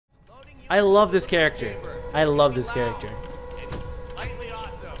I love this character. I love this character.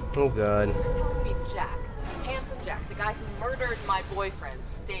 Oh god. Meet Jack, handsome Jack, the guy who murdered my boyfriend,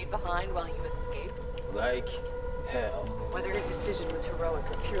 stayed behind while you escaped. Like hell. Whether his decision was heroic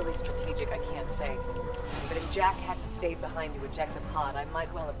or purely strategic, I can't say. But if Jack hadn't stayed behind to eject the pod, I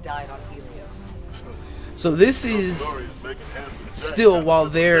might well have died on Helios. So this is still while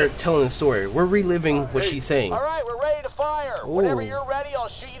they're telling the story. We're reliving what she's saying. All right, we're ready to fire. Whenever you're ready, I'll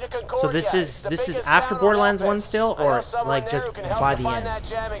shoot you to Concordia. So this is after Borderlands 1 still, or like just by the end?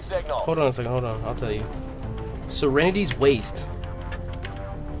 Hold on a second, hold on, I'll tell you. Serenity's Waste.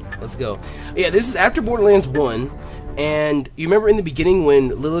 Let's go. Yeah, this is after Borderlands 1, and you remember in the beginning when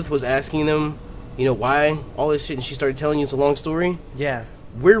Lilith was asking them, you know, why all this shit, and she started telling you it's a long story? Yeah.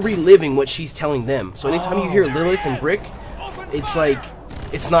 We're reliving what she's telling them. So anytime you hear Lilith and Brick, it's like,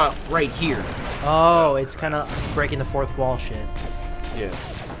 it's not right here. Oh, it's kind of breaking the fourth wall shit. Yeah.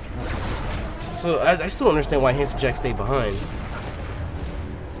 So I still don't understand why Handsome Jack stayed behind.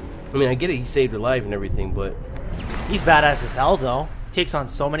 I mean, I get it, he saved her life and everything, but... He's badass as hell, though. Takes on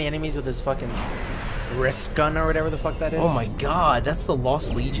so many enemies with his fucking wrist gun or whatever the fuck that is. Oh my god, that's the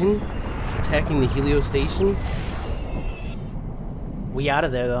Lost Legion attacking the Helios station? We out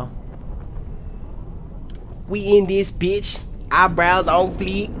of there, though. We in this bitch. Eyebrows on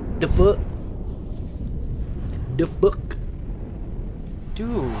fleek. The fuck? The fuck?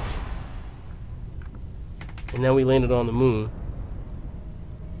 Dude. And now we landed on the moon.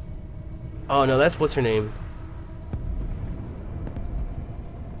 Oh no, that's what's her name?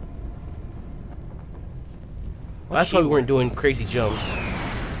 Well, that's why we weren't doing crazy jumps.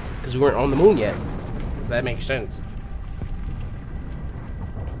 Because we weren't on the moon yet. Does that make sense?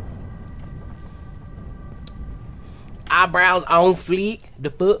 Eyebrows on fleek. The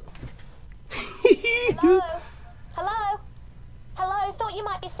fuck? Hello? Hello? Hello? Thought you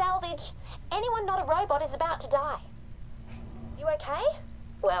might be salvage. Anyone not a robot is about to die. You okay?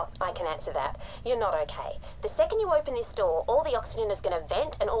 Well, I can answer that. You're not okay. The second you open this door, all the oxygen is going to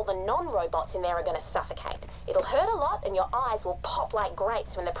vent and all the non-robots in there are going to suffocate. It'll hurt a lot and your eyes will pop like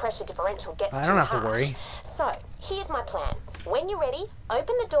grapes when the pressure differential gets too harsh. I don't have to worry. So, here's my plan. When you're ready,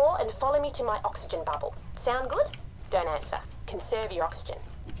 open the door and follow me to my oxygen bubble. Sound good? Don't answer. Conserve your oxygen.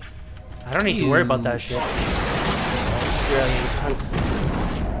 I don't need to worry about that shit. Australian cunt.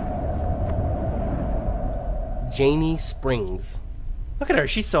 Janie Springs. Look at her,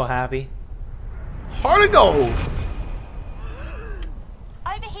 she's so happy. Heart of gold!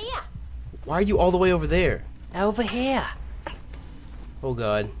 Over here! Why are you all the way over there? Over here. Oh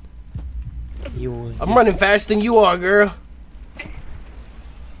god. I'm running faster than you are, girl.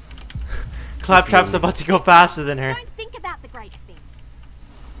 Claptrap's about to go faster than her. Don't think about the great thing.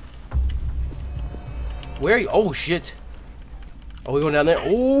 Where are you? Oh shit. Are we going down there?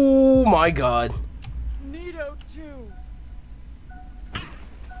 Oh my god. Need O2.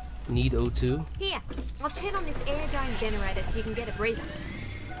 Need O2? Here, I'll turn on this air dome generator so you can get a breather.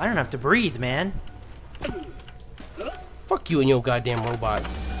 I don't have to breathe, man. Fuck you and your goddamn robot.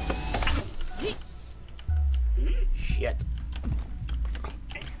 Shit.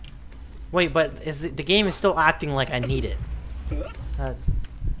 Wait, but is the game is still acting like I need it.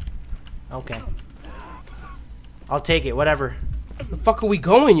 Okay. I'll take it, whatever. The fuck are we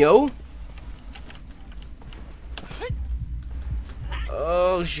going, yo?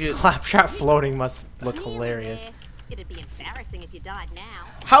 Oh shit. Claptrap floating must look hilarious. It'd be embarrassing if you died now.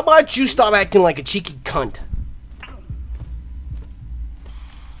 How about you stop acting like a cheeky cunt?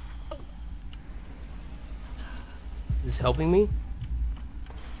 Is this helping me?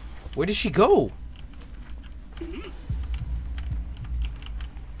 Where did she go?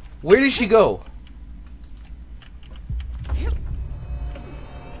 Where did she go?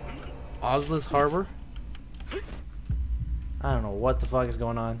 Ozless Harbor? I don't know what the fuck is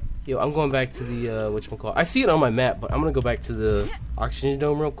going on. Yo, I'm going back to the, whatchamacallit. I see it on my map, but I'm gonna go back to the oxygen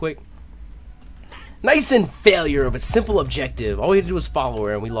dome real quick. Nice and failure of a simple objective. All we had to do was follow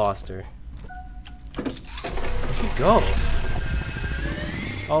her and we lost her. Where'd she go?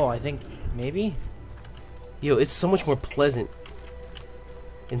 Oh, I think maybe? Yo, it's so much more pleasant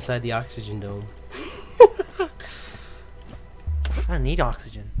inside the oxygen dome. I don't need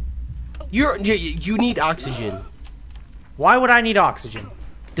oxygen. You need oxygen. Why would I need oxygen?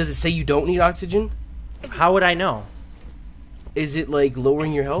 Does it say you don't need oxygen? How would I know? Is it like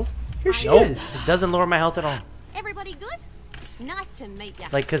lowering your health? Here she Nope, is. it doesn't lower my health at all. Everybody good? Nice to meet you.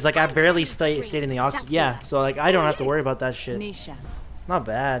 Like, cause like I barely stayed in the oxygen. Yeah, so like I don't have to worry about that shit. Nisha. Not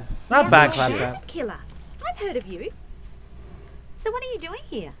bad. Not bad, Claptrap. Killer. I've heard of you. So what are you doing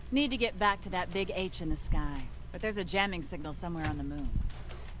here? Need to get back to that big H in the sky. But there's a jamming signal somewhere on the moon.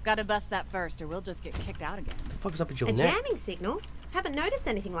 Gotta bust that first, or we'll just get kicked out again. What the fuck is up with your A neck? jamming signal? Haven't noticed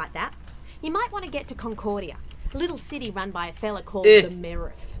anything like that. You might want to get to Concordia, a little city run by a fella called the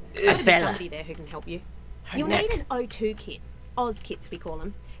Merif. There's somebody there who can help you. You'll need an O2 kit, Oz kits we call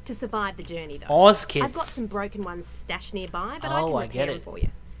them, to survive the journey though. Oz kits. I've got some broken ones stashed nearby, but I Oh, can I repair get them it. for you.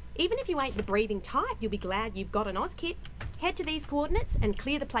 Even if you ain't the breathing type, you'll be glad you've got an Oz kit. Head to these coordinates and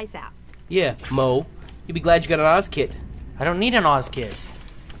clear the place out. Yeah, Mo. You'll be glad you got an Oz kit. I don't need an Oz kit.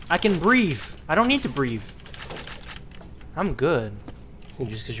 I can breathe. I don't need to breathe. I'm good. And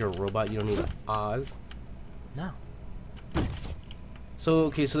just because you're a robot, you don't need an Oz. No. So,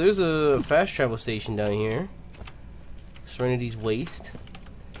 okay, so there's a fast travel station down here. Serenity's Waste.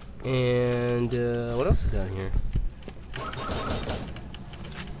 And, what else is down here?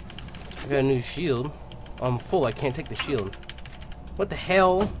 I got a new shield. I'm full, I can't take the shield. What the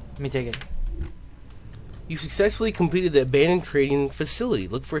hell? Let me take it. You successfully completed the abandoned trading facility.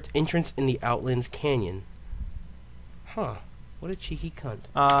 Look for its entrance in the Outlands Canyon. Huh. What a cheeky cunt.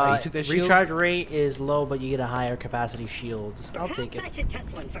 Oh, you took that shield? Recharge rate is low, but you get a higher capacity shield. I'll take it. I should test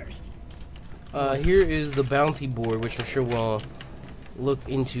one first. Here is the bounty board, which I'm sure we'll look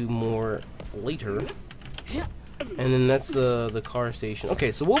into more later. And then that's the car station.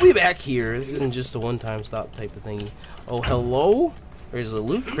 Okay, so we'll be back here. This isn't just a one-time stop type of thingy. Oh, hello? There's a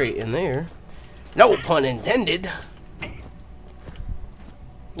loot crate in there. No pun intended.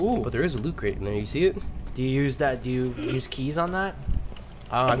 Ooh, but there is a loot crate in there. You see it? Do you use that? Do you use keys on that?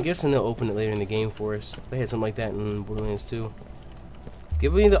 I'm guessing they'll open it later in the game for us. They had something like that in Borderlands 2.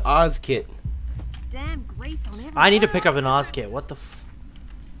 Give me the Oz kit. Damn grease on every I need to pick up an Oz kit. What the f...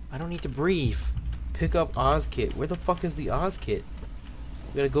 I don't need to breathe. Pick up Oz kit. Where the fuck is the Oz kit?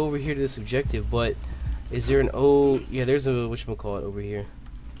 We gotta go over here to this objective, but is there an O? Yeah, there's a whatchamacallit over here.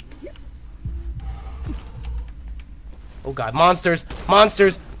 Oh god, monsters!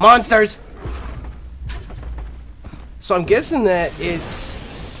 Monsters! Monsters! So I'm guessing that it's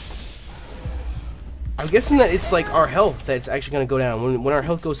like our health that's actually gonna go down. When our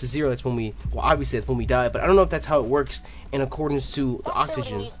health goes to 0, that's when we, well, obviously that's when we die, but I don't know if that's how it works in accordance to the That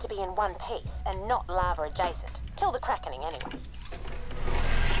oxygen. building used to be in one piece and not lava adjacent. Till the crackening anyway.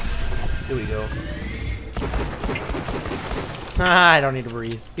 Here we go. I don't need to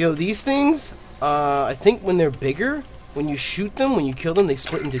breathe. Yo, these things, I think when they're bigger, when you shoot them, when you kill them, they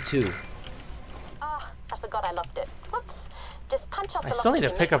split into 2. Ah, I forgot I locked it. Whoops. Just punch off the I still locks need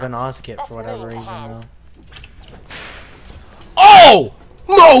with to your pick up an kneecaps. Oz kit That's for whatever moving reason, hands. though. Oh!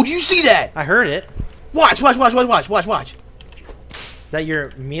 No, do you see that? I heard it. Watch, watch, watch, watch, watch, watch, watch. Is that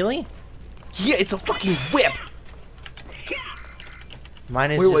your melee? Yeah, it's a fucking whip.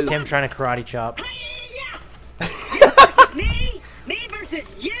 Mine is Wait, just wait. him trying to karate chop. Me versus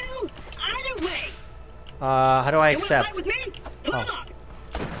you. Either way. How do I You wanna fight accept? with me? Come on.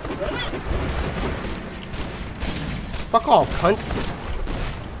 Fuck off, cunt.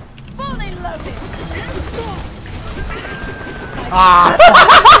 Fully loaded.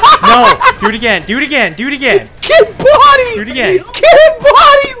 No! Do it again! Do it again! Do it again! Get bodied! Do it again. Get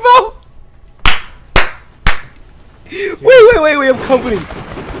bodied, bro! Wait, we have company.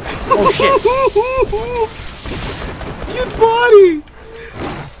 Oh shit! Get bodied!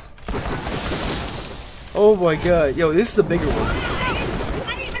 Oh my god. Yo, this is the bigger one.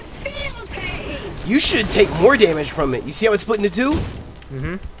 I even feel pain. You should take more damage from it. You see how it's split into 2?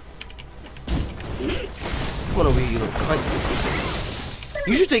 Mm-hmm. Come on over here, you little cunt.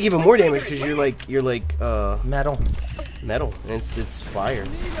 You should take even more damage because you're like Metal. metal. And it's fire.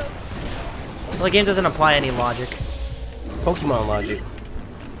 Well, the game doesn't apply any logic. Pokemon logic.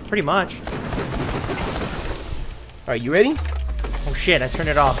 Pretty much. Alright, you ready? Oh shit, I turned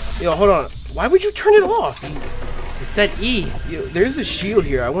it off. Yo, hold on. Why would you turn it off? It said E. Yo, there's a shield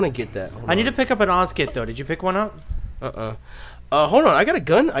here. I want to get that. Hold I need on. to pick up an Oz kit though. Did you pick one up? Hold on. I got a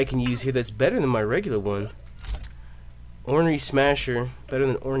gun I can use here that's better than my regular one. Ornery Smasher. Better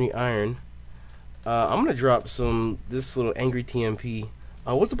than Ornery Iron. I'm going to drop this little Angry TMP.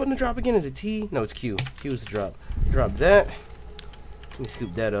 What's the button to drop again? Is it T? No, it's Q. Q is the drop. Drop that. Let me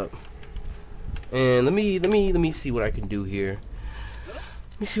scoop that up. And let me see what I can do here.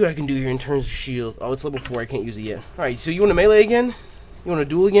 Let me see what I can do here in terms of shield. Oh, it's level 4. I can't use it yet. Alright, so you want to melee again? You want to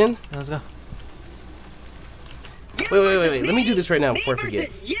duel again? Let's go. Wait. Let me do this right now before I forget.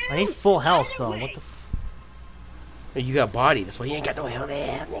 I need full health though. What the f... You got body. That's why you ain't got no health.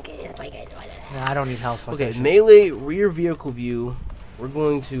 That's why you can't do it. Nah, I don't need health. Fuck Okay, that shit. melee rear vehicle view. We're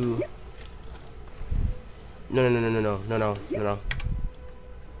going to. No.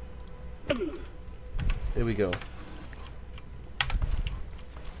 There we go.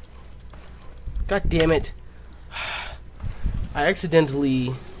 God damn it. I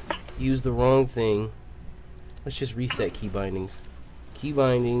accidentally used the wrong thing. Let's just reset key bindings. Key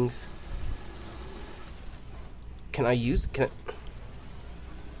bindings. Can I use? Can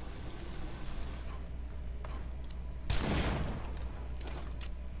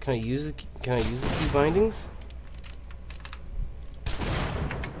I use the? Can I use the key bindings?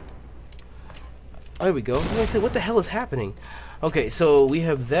 Oh, there we go. I was gonna say, what the hell is happening? Okay, so we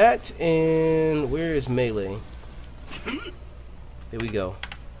have that, and where is melee? There we go.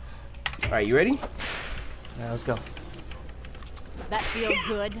 All right, you ready? Yeah, let's go. That feel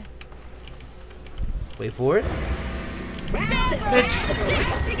good? Wait for it.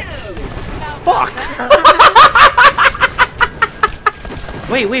 Fuck!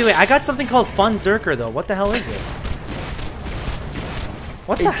 Wait. I got something called Fun Zerker though. What the hell is it?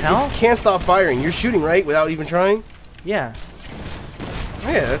 What the hell? It can't stop firing. You're shooting, right? Without even trying? Yeah.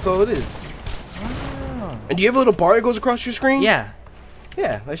 Yeah, that's all it is. Oh. And do you have a little bar that goes across your screen? Yeah.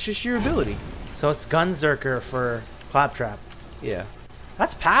 Yeah, that's just your ability. So it's Gun Zerker for Claptrap. Yeah.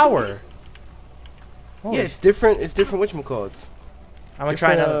 That's power. Holy Yeah, it's different. It's different. Whatchamacallits. I'm gonna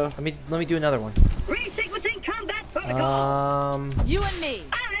try different, another. Let me do another one. Resequencing combat protocol. You and me.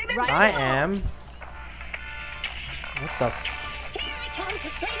 Right. I am. What the? Here I come to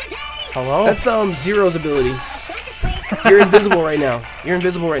save the day. Hello? That's Zero's ability. You're invisible right now. You're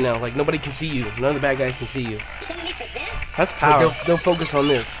invisible right now. Like nobody can see you. None of the bad guys can see you. Somebody for this? That's But power. they'll focus on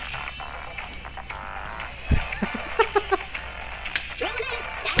this.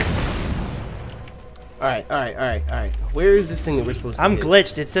 All right. Where is this thing that we're supposed to I'm hit?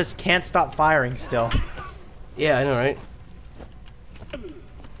 glitched. It says can't stop firing still. Yeah, I know, right?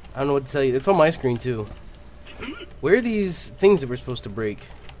 I don't know what to tell you. It's on my screen too. Where are these things that we're supposed to break?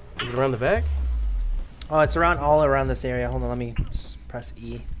 Is it around the back? Oh, it's all around this area. Hold on, let me press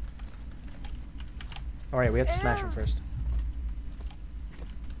E. Alright, we have to smash him first.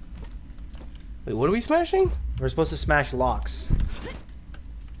 Wait, what are we smashing? We're supposed to smash locks.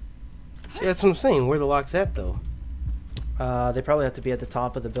 Yeah, that's what I'm saying. Where are the locks at, though? They probably have to be at the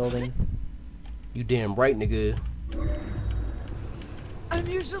top of the building. You damn right, nigga. I'm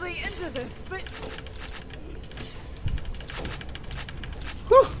usually into this, but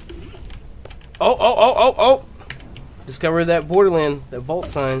Whew. Oh! Discovered that Borderland, that vault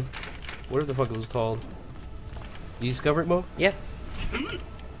sign. Whatever the fuck it was called. Did you discover it, Mo? Yeah.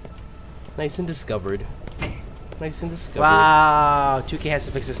 Nice and discovered. Nice and discovered. Wow, 2K has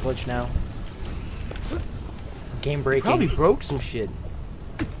to fix this glitch now. Game breaking. Probably broke some shit.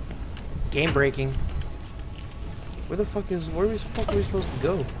 Game breaking. Where the fuck are we supposed to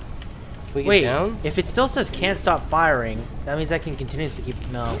go? Can we get Wait, down? if it still says can't stop firing, that means I can continuously keep.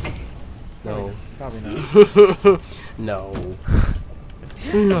 No. No. Probably not. No.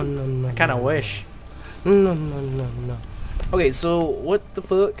 No. I kind of wish. No. Okay, so what the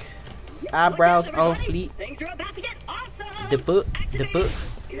fuck? Eyebrows on fleek. Things are about to get awesome. The fuck.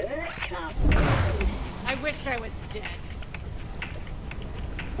 Good cop. I wish I was dead.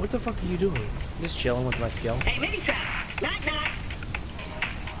 What the fuck are you doing? Just chilling with my skill. Hey, mini trap. Knock.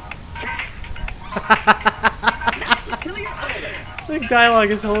 Not until you're older. The dialogue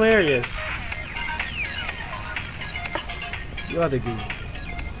is hilarious. You other goose.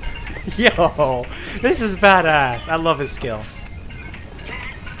 Yo, this is badass. I love his skill.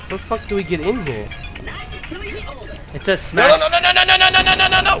 The fuck do we get in here? Not until you're older. It says smash.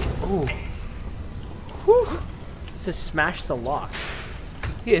 No. Ooh. Whew. It says smash the lock.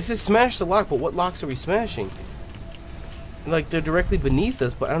 Yeah, it says smash the lock, but what locks are we smashing? Like, they're directly beneath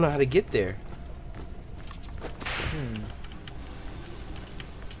us, but I don't know how to get there.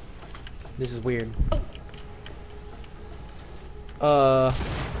 This is weird. The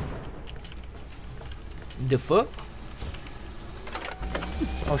fuck?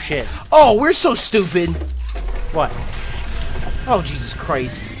 Oh shit. Oh, we're so stupid. What? Oh, Jesus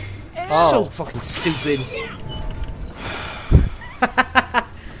Christ. Oh. So fucking stupid.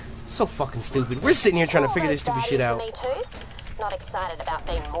 So fucking stupid. We're sitting here trying to figure this stupid shit out. Me too. Not excited about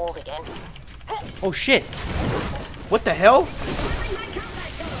being mauled again. Oh shit. What the hell?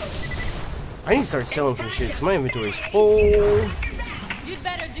 I need to start selling some shit because my inventory is full. You'd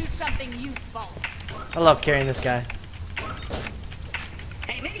better do something useful. I love carrying this guy.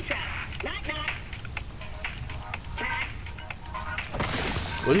 Hey, mini trap. Knock.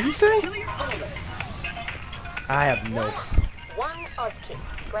 What does he say? Till you're older. I have no. One Oz kick.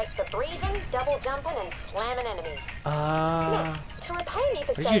 Great for breathing, double jumping, and slamming enemies. Now, to repay me for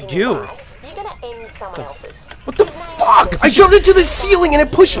What did saving you your do? life, you're gonna end someone else's. What the fuck? I jumped into the ceiling and it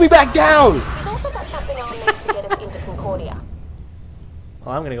pushed me back down. He's also got something I'll need to get us into Concordia.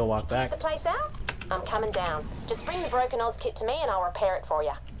 Well, I'm gonna go walk Clear back. the place out? I'm coming down. Just bring the broken Oz kit to me and I'll repair it for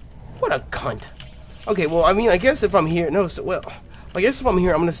you. What a cunt. Okay, well, I mean, I guess if I'm here... No, so, well, I guess if I'm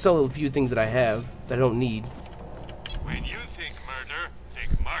here, I'm going to sell a few things that I have that I don't need. When you think murder,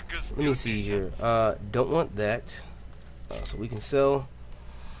 think Marcus. Let me see here. Don't want that. So we can sell...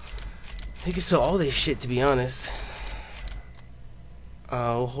 We can sell all this shit, to be honest.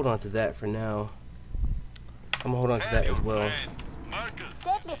 We'll hold on to that for now. I'm gonna hold on to that as well.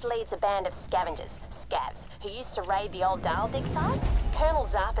 Deadlift leads a band of scavengers, scavs, who used to raid the old Dale dig site. Colonel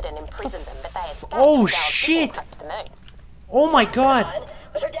Zarpedon imprisoned them, but they escaped. Oh, and Dale's shit! back to the moon. Oh my god!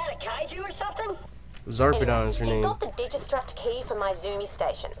 Was her dad a kaiju or something? Zarpedon is her He's name. got the Digistruct key for my Zoomy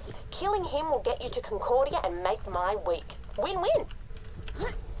stations. Killing him will get you to Concordia and make my week. Win-win.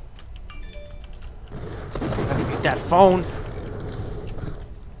 Gotta get that phone.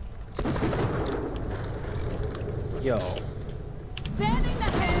 Yo.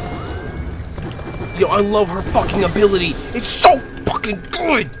 Yo, I love her fucking ability. It's so fucking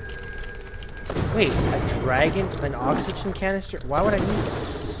good. Wait, a dragon? An oxygen canister? Why would I need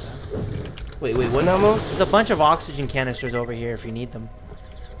that? Wait, what now, Mo? There's a bunch of oxygen canisters over here if you need them.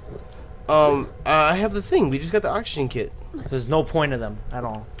 I have the thing. We just got the oxygen kit. There's no point of them at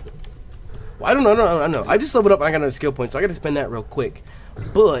all. Well, I don't know. I just leveled up and I got another skill point, so I got to spend that real quick.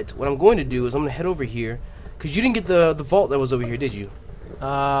 But what I'm going to do is I'm going to head over here. Because you didn't get the vault that was over here, did you?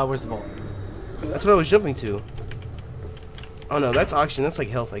 Where's the vault? That's what I was jumping to. Oh, no, that's oxygen. That's like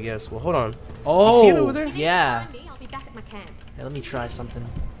health, I guess. Well, hold on. Oh, you see it over there? Yeah. I'll be back at my camp. Hey, let me try something.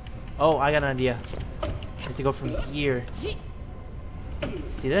 Oh, I got an idea. I have to go from here.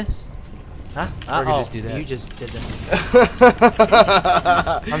 See this? Huh? Or I could just do that. You just did that.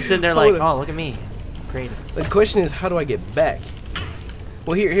 I'm sitting there like, oh, look at me. Great. The question is, how do I get back?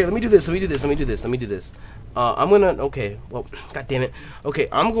 Well, here, let me do this. Let me do this. I'm gonna, okay, well, god damn it. Okay,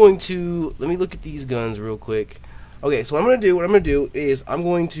 I'm going to, let me look at these guns real quick. Okay, so what I'm gonna do is I'm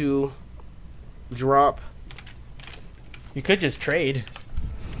going to drop. You could just trade.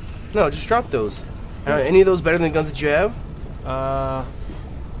 No, just drop those. Any of those better than the guns that you have?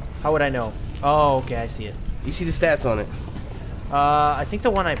 How would I know? Oh, okay, I see it. You see the stats on it. I think the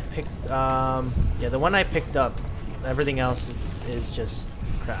one I picked, yeah, the one I picked up, everything else is just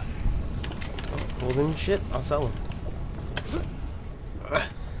crap. Well then, shit, I'll sell them.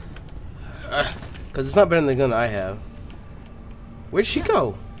 Because it's not better than the gun I have. Where'd she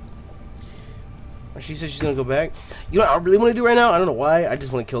go? She said she's gonna go back. You know what I really want to do right now? I don't know why. I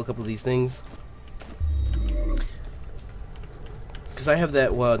just want to kill a couple of these things. Because I have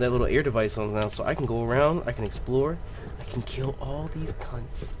that that little air device on now, so I can go around, I can explore, I can kill all these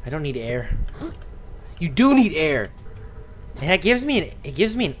cunts. I don't need air. You do need air. And it gives me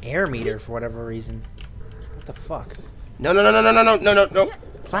an air meter for whatever reason. What the fuck? No.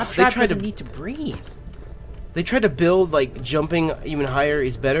 Claptrap doesn't need to breathe. They tried to build like jumping even higher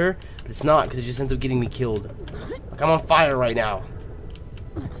is better, but it's not because it just ends up getting me killed. Like I'm on fire right now.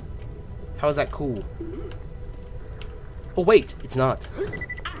 How is that cool? Oh wait, it's not.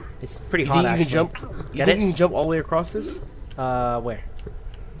 It's pretty You hot. think you actually. can jump? You think you can jump all the way across this? Where?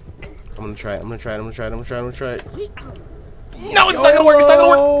 I'm gonna try it. I'm gonna try it. No, it's not gonna work. It's not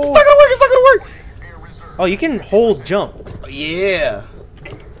gonna work. Oh, you can hold jump. Yeah.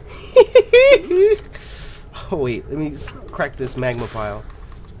 Oh wait, let me crack this magma pile.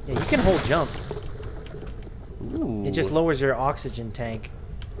 Yeah, you can hold jump. Ooh. It just lowers your oxygen tank.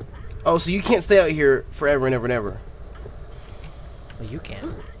 Oh, so you can't stay out here forever and ever and ever. Well, you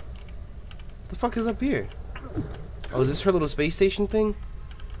can. The fuck is up here? Oh, is this her little space station thing?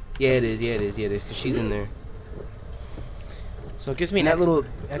 Yeah, it is. Because she's in there. So it gives me And an that little,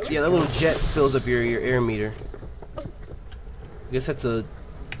 extra that little jet fills up your air meter. I guess that's a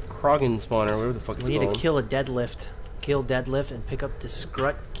Krogan spawner, whatever the fuck it's We need called. to kill a deadlift. Kill deadlift and pick up the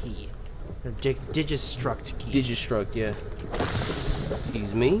Scrut key. Or Digistruct key. Digistruct, yeah.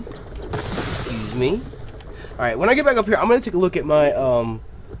 Excuse me. Alright, when I get back up here, I'm gonna take a look at my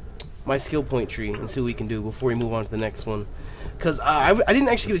my skill point tree and see what we can do before we move on to the next one. Because I didn't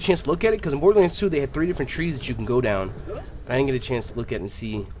actually get a chance to look at it, because in Borderlands 2 they had 3 different trees that you can go down. I didn't get a chance to look at it and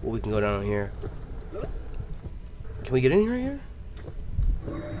see what we can go down on here. Can we get in here right here?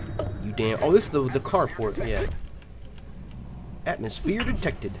 You damn. Oh, this is the carport, yeah. Atmosphere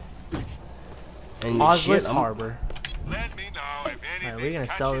detected. And Ozless shit, Harbor. Let me know if anything. Alright, we're gonna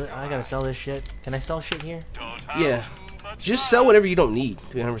sell it. I gotta sell this shit. Can I sell shit here? Yeah. Just sell whatever you don't need,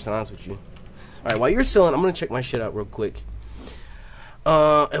 to be 100% honest with you. Alright, while you're selling, I'm gonna check my shit out real quick.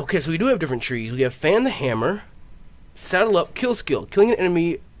 Okay, so we do have different trees. We have Fan the Hammer, Saddle Up, Kill Skill. Killing an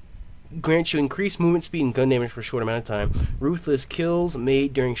enemy grants you increased movement speed and gun damage for a short amount of time. Ruthless kills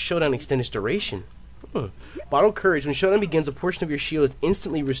made during showdown extended duration. Bottle Courage. When Showdown begins, a portion of your shield is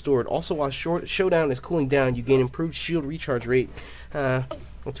instantly restored. Also, while Showdown is cooling down, you gain improved shield recharge rate.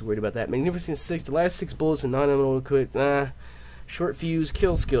 Not too worried about that. Magnificent 6. The last 6 bullets and non-elemental equipment. Short Fuse.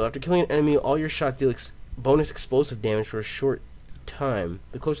 Kill skill. After killing an enemy, all your shots deal bonus explosive damage for a short time.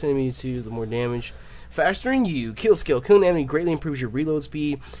 The closer the enemy is to you, the more damage. Faster than you. Kill skill. Killing an enemy greatly improves your reload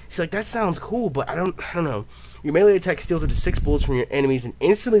speed. See, like, that sounds cool, but I don't know. Your melee attack steals up to 6 bullets from your enemies and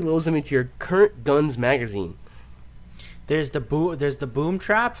instantly loads them into your current gun's magazine. There's the boom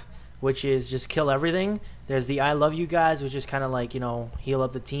trap, which is just kill everything. There's the I love you guys, which is kind of like, you know, heal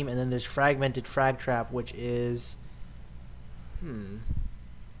up the team. And then there's fragmented frag trap, which is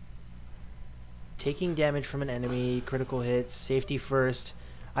taking damage from an enemy, critical hits, safety first.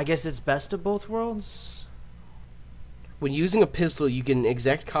 I guess it's best of both worlds. When using a pistol, you get an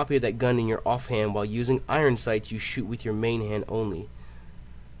exact copy of that gun in your offhand. While using iron sights, you shoot with your main hand only.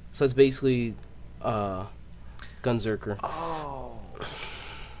 So it's basically Gunzerker. Oh.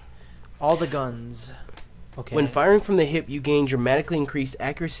 All the guns. Okay. When firing from the hip, you gain dramatically increased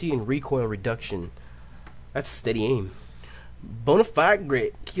accuracy and recoil reduction. That's steady aim. Bonafide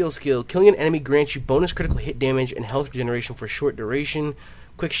Grit. Kill skill. Killing an enemy grants you bonus critical hit damage and health regeneration for a short duration.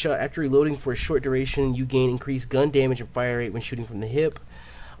 Quick shot. After reloading for a short duration, you gain increased gun damage and fire rate when shooting from the hip.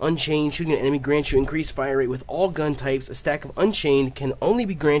 Unchained. Shooting an enemy grants you increased fire rate with all gun types. A stack of Unchained can only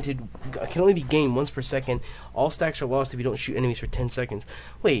be gained once per second. All stacks are lost if you don't shoot enemies for 10 seconds.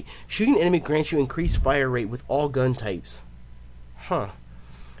 Wait, shooting an enemy grants you increased fire rate with all gun types. Huh.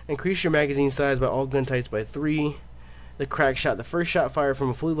 Increase your magazine size by all gun types by 3. The crack shot. The first shot fired from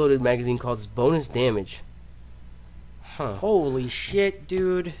a fully loaded magazine causes bonus damage. Huh. Holy shit,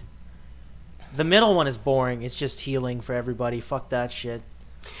 dude. The middle one is boring. It's just healing for everybody. Fuck that shit.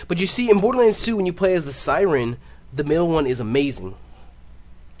 But you see, in Borderlands 2, when you play as the Siren, the middle one is amazing.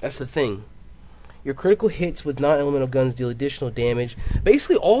 That's the thing. Your critical hits with non-elemental guns deal additional damage.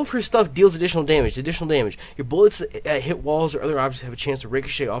 Basically, all of her stuff deals additional damage. Your bullets that hit walls or other objects have a chance to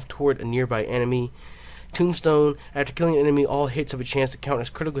ricochet off toward a nearby enemy. Tombstone. After killing an enemy, all hits have a chance to count as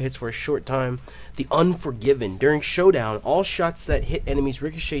critical hits for a short time. The Unforgiven. During Showdown, all shots that hit enemies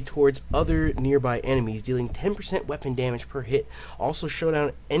ricochet towards other nearby enemies, dealing 10% weapon damage per hit. Also,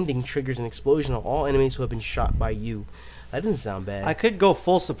 Showdown ending triggers an explosion on all enemies who have been shot by you. That doesn't sound bad. I could go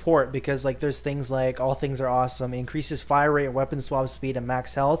full support because, like, there's things like all things are awesome. It increases fire rate, weapon swap speed, and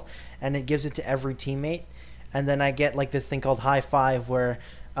max health, and it gives it to every teammate. And then I get like this thing called High Five, where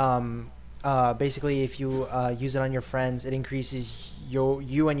basically if you use it on your friends, it increases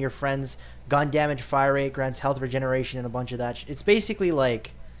you and your friends' gun damage, fire rate, grants health regeneration, and a bunch of that. It's basically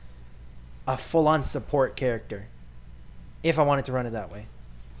like a full-on support character, if I wanted to run it that way.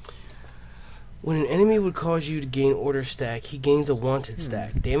 When an enemy would cause you to gain order stack, he gains a wanted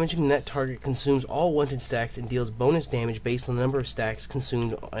stack. Damaging that target consumes all wanted stacks and deals bonus damage based on the number of stacks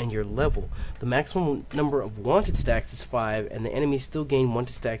consumed and your level. The maximum number of wanted stacks is 5, and the enemies still gain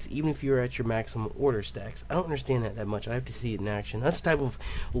wanted stacks even if you're at your maximum order stacks. I don't understand that much. I have to see it in action. That's the type of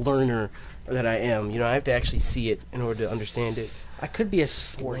learner that I am. You know, I have to actually see it in order to understand it. I could be a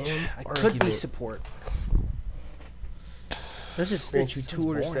support. I could be support. Let's just grant you 2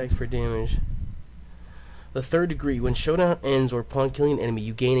 order stacks per damage. The third degree. When Showdown ends or upon killing an enemy,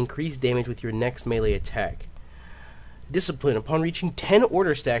 you gain increased damage with your next melee attack. Discipline. Upon reaching 10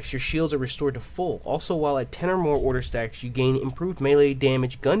 order stacks, your shields are restored to full. Also, while at 10 or more order stacks, you gain improved melee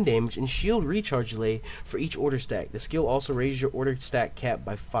damage, gun damage, and shield recharge delay for each order stack. The skill also raises your order stack cap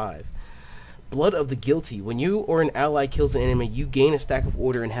by 5. Blood of the Guilty. When you or an ally kills an enemy, you gain a stack of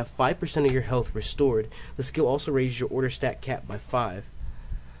order and have 5% of your health restored. The skill also raises your order stack cap by 5.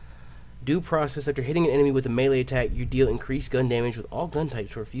 Due Process. After hitting an enemy with a melee attack, you deal increased gun damage with all gun types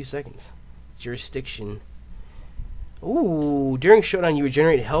for a few seconds. Jurisdiction. Ooh, during Showdown you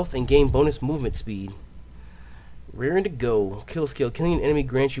regenerate health and gain bonus movement speed. Raring to Go. Kill skill. Killing an enemy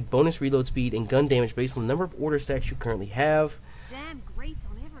grants you bonus reload speed and gun damage based on the number of order stacks you currently have. Damn grace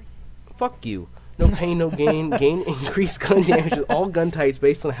on everything. Fuck you. No pain, no gain. Gain increased gun damage with all gun types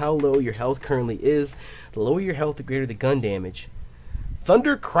based on how low your health currently is. The lower your health, the greater the gun damage.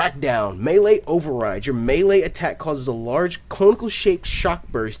 Thunder Crackdown. Melee Override. Your melee attack causes a large conical-shaped shock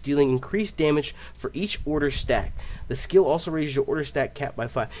burst, dealing increased damage for each order stack. The skill also raises your order stack cap by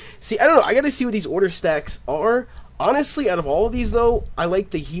 5. See, I don't know. I gotta see what these order stacks are. Honestly, out of all of these, though, I like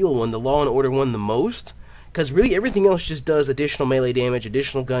the heal one, the Law and Order one, the most. Because really, everything else just does additional melee damage,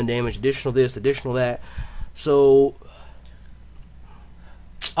 additional gun damage, additional this, additional that. So...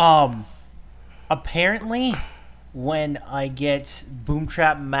 apparently... when I get Boom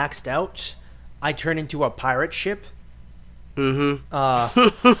Trap maxed out, I turn into a pirate ship. Mm-hmm.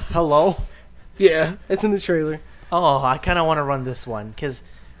 Hello? Yeah, it's in the trailer. Oh, I kind of want to run this one because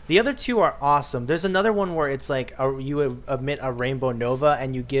the other two are awesome. There's another one where it's like you emit a rainbow nova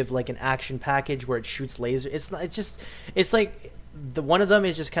and you give like an action package where it shoots laser. It's not. It's just. It's like the one of them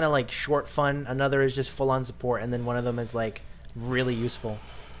is just kind of like short fun. Another is just full on support, and then one of them is like really useful.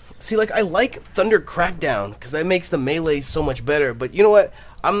 See, like I like Thunder Crackdown because that makes the melee so much better. But you know what?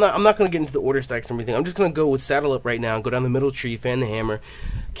 I'm not gonna get into the order stacks and everything. I'm just gonna go with Saddle Up right now and go down the middle tree, fan the hammer.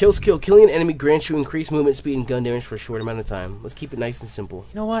 Kills kill. Killing an enemy grants you increased movement speed and gun damage for a short amount of time. Let's keep it nice and simple.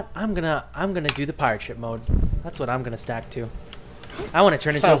 You know what? I'm gonna do the pirate ship mode. That's what I'm gonna stack to. I want to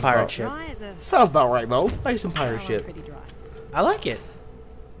turn into a pirate ship. Sounds about right, Mo. Buy some pirate ship. I like it.